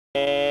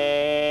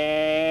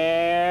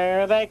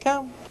they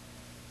come.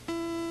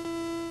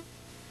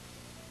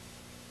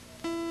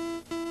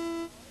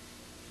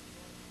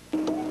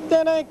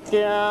 There they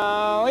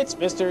go. It's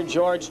Mr.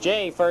 George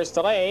J. first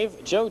to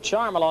Dave. Joe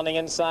Charmel on the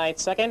inside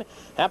second.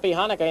 Happy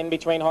Hanukkah in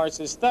between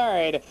horses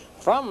third.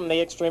 From the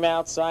extreme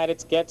outside,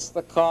 it gets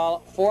the call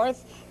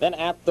fourth. Then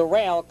at the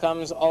rail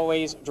comes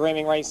Always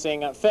Dreaming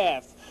Racing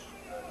fifth.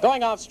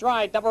 Going off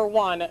stride, number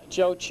 1,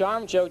 Joe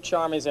Charm. Joe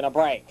Charm is in a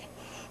break.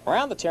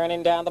 Around the turn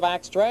in down the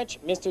backstretch,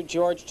 Mr.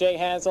 George J.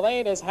 has the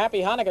lead as Happy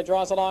Hanukkah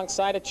draws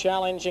alongside a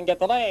challenge and get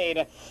the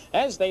lead.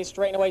 As they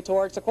straighten away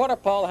towards the quarter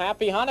pole,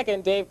 Happy Hanukkah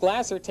and Dave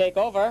Glasser take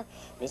over.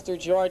 Mr.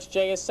 George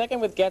J. is second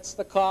with Gets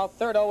the Call,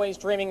 third Always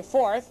Dreaming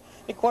fourth.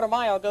 The quarter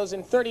mile goes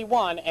in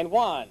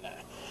 31-1.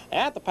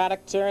 At the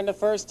paddock turn the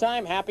first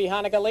time, Happy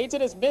Hanukkah leads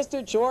it as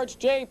Mr. George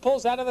J.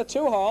 pulls out of the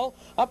 2-hole,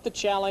 up the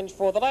challenge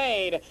for the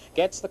lead.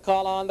 Gets the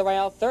call on the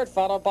rail, third,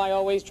 followed by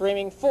Always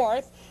Dreaming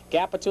fourth.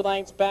 Gap of 2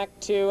 lengths back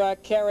to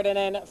Carradine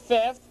in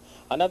fifth.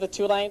 Another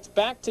 2 lengths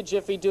back to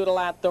Jiffy Doodle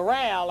at the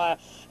rail.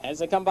 As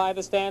they come by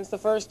the stands the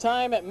first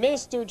time,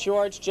 Mr.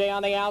 George J.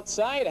 on the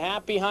outside.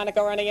 Happy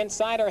Hanukkah on the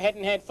inside are head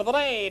and head for the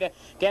lead.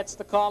 Gets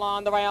the call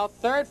on the rail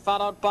third,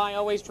 followed by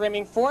Always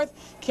Dreaming fourth.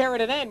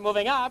 Carradine in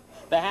moving up.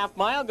 The half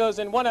mile goes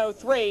in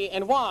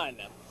 1:03-1.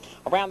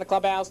 Around the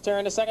clubhouse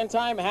turn a second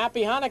time,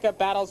 Happy Hanukkah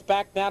battles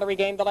back now to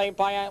regain the lead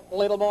by a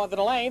little more than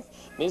a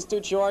length.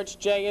 Mr. George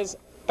J. is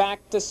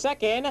back to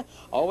second.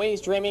 Always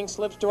Dreaming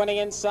slips to the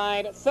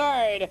inside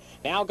third.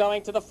 Now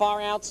going to the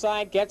far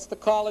outside, Gets the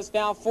Call is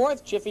now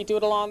fourth. Jiffy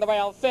Doodle on the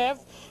rail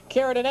fifth.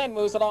 Carradine in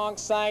moves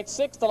alongside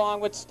sixth, along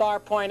with Star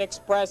Point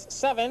Express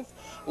seventh.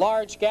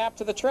 Large gap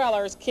to the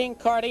trailers, King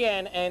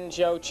Cardian and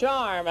Joe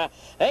Charm.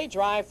 They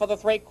drive for the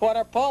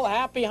 3/4 pole.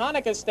 Happy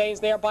Hanukkah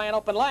stays there by an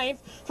open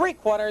length.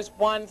 3/4,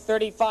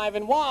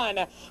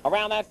 1:35-1.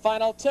 Around that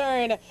final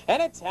turn,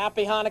 and it's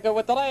Happy Hanukkah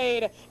with the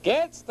lead.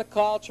 Gets the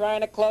Call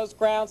trying to close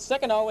ground.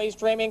 Second, Always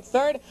Dreaming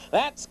third.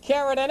 That's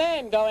Carradine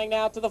in going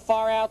now to the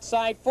far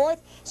outside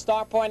fourth.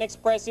 Star Point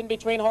Express in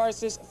between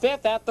horses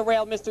fifth. At the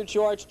rail, Mr.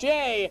 George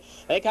J.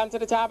 They come to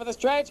the top of the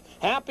stretch.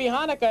 Happy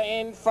Hanukkah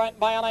in front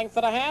by a length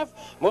and a half.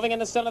 Moving in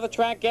the center of the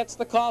track, Gets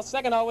the Call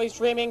second. Always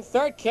Dreaming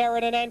third.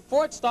 Carradine in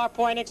fourth. Star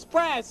Point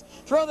Express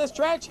through the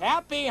stretch.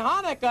 Happy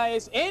Hanukkah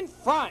is in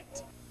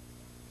front.